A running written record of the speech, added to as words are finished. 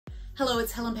Hello,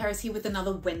 it's Helen here with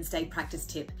another Wednesday practice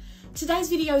tip. Today's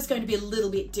video is going to be a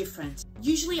little bit different.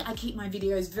 Usually I keep my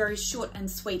videos very short and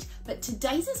sweet, but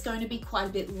today's is going to be quite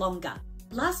a bit longer.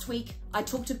 Last week, I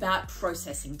talked about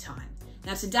processing time.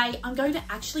 Now today, I'm going to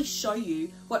actually show you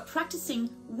what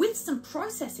practicing with some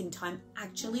processing time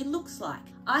actually looks like.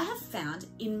 I have found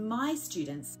in my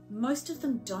students, most of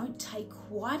them don't take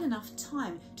quite enough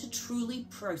time to truly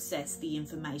process the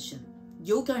information.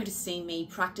 You're going to see me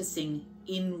practicing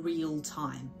in real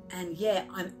time. And yeah,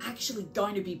 I'm actually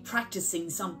going to be practicing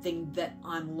something that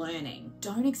I'm learning.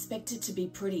 Don't expect it to be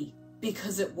pretty,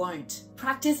 because it won't.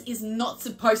 Practice is not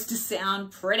supposed to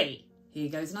sound pretty. Here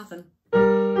goes nothing.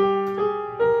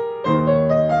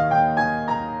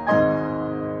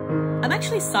 I'm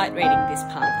actually sight reading this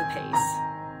part of the piece.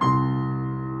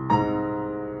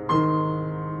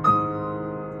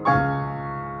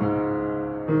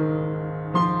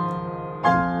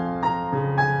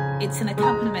 It's an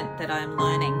accompaniment that I'm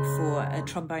learning for a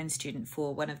trombone student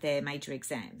for one of their major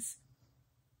exams.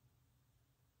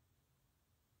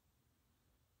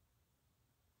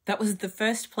 That was the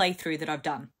first playthrough that I've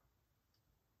done.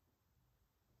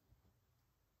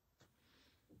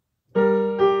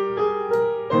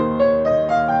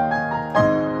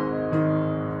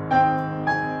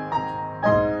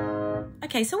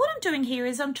 Okay, so what I'm doing here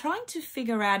is I'm trying to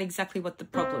figure out exactly what the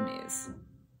problem is.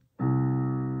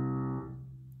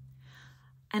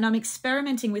 And I'm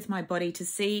experimenting with my body to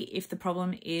see if the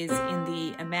problem is in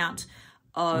the amount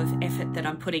of effort that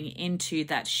I'm putting into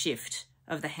that shift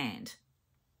of the hand.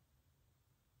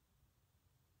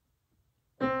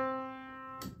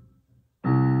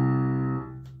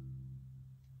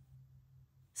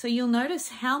 So you'll notice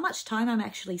how much time I'm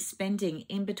actually spending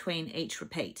in between each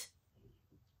repeat.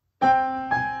 I'm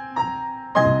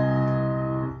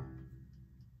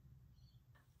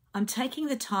taking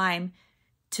the time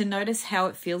to notice how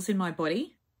it feels in my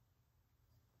body.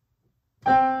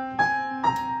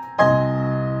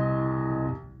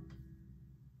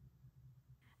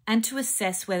 And to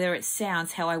assess whether it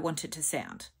sounds how I want it to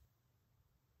sound.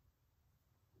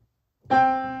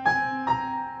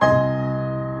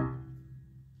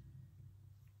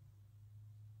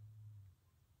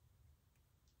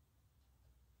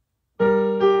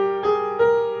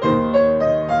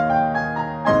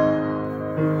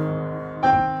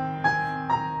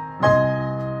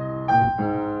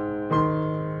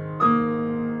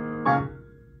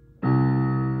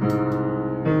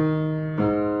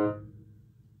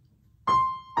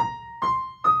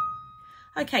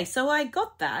 Okay, so I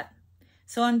got that.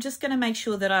 So I'm just going to make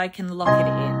sure that I can lock it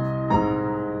in.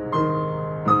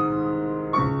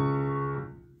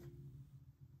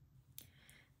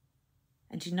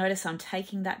 And you notice I'm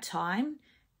taking that time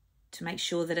to make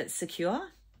sure that it's secure.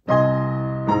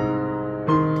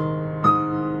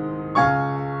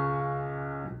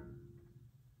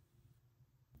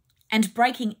 And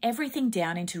breaking everything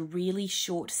down into really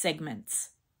short segments.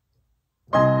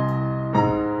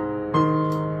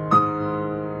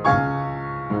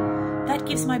 That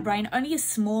gives my brain only a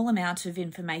small amount of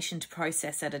information to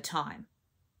process at a time.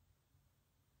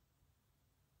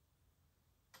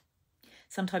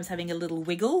 Sometimes having a little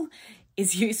wiggle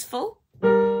is useful.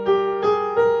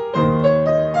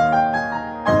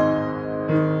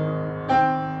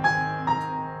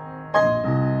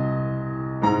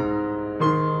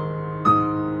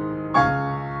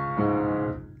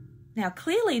 Now,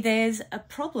 clearly there's a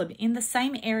problem in the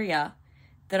same area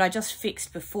that I just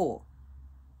fixed before.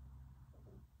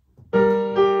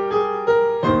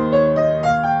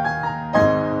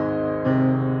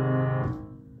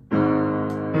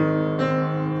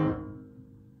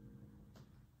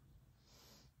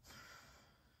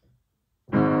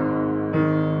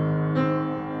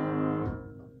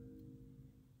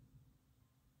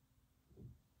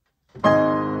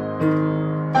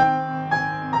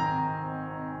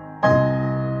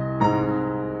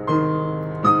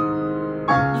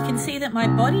 See that my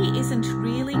body isn't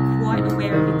really quite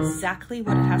aware of exactly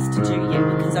what it has to do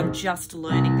yet because I'm just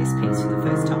learning this piece for the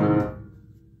first time.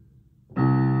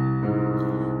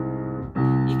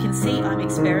 You can see I'm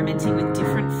experimenting with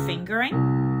different fingering.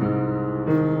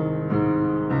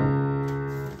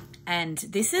 And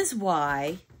this is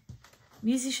why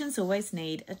musicians always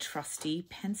need a trusty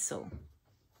pencil.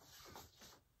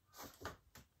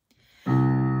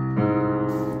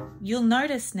 You'll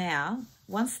notice now,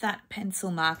 once that pencil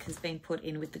mark has been put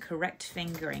in with the correct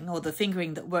fingering, or the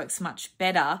fingering that works much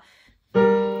better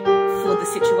for the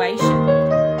situation,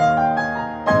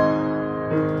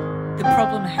 the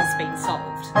problem has been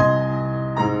solved.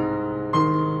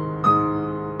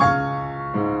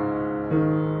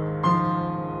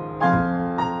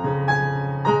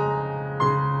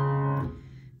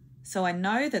 So I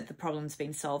know that the problem's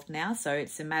been solved now, so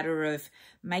it's a matter of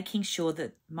making sure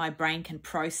that my brain can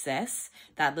process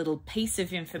that little piece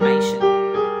of information.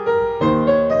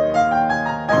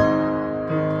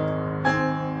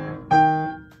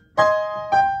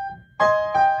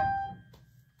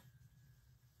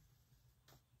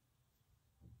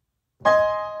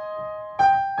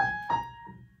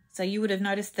 So you would have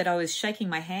noticed that I was shaking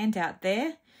my hand out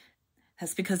there.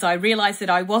 That's because I realized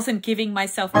that I wasn't giving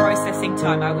myself processing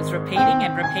time. I was repeating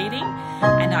and repeating,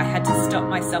 and I had to stop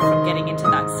myself from getting into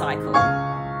that cycle.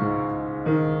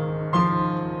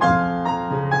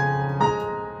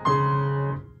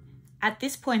 At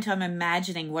this point, I'm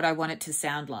imagining what I want it to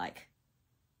sound like.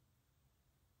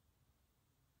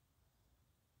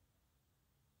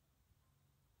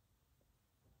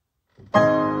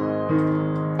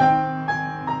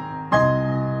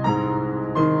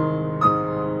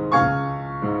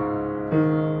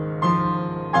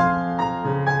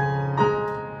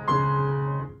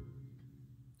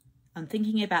 I'm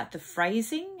thinking about the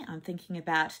phrasing, I'm thinking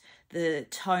about the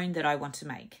tone that I want to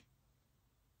make.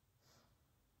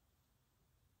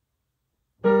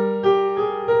 And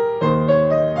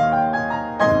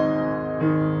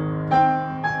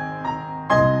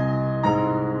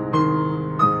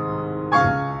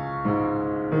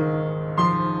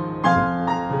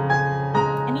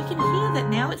you can hear that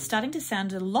now it's starting to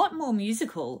sound a lot more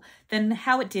musical than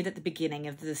how it did at the beginning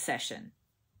of the session.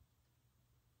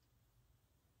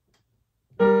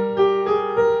 You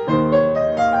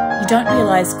don't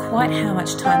realise quite how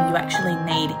much time you actually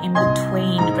need in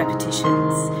between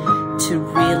repetitions to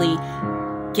really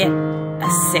get a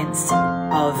sense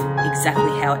of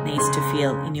exactly how it needs to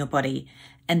feel in your body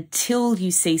until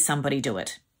you see somebody do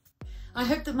it. I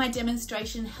hope that my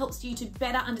demonstration helps you to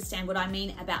better understand what I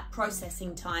mean about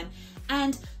processing time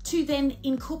and to then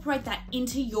incorporate that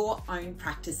into your own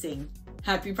practicing.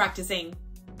 Happy practicing!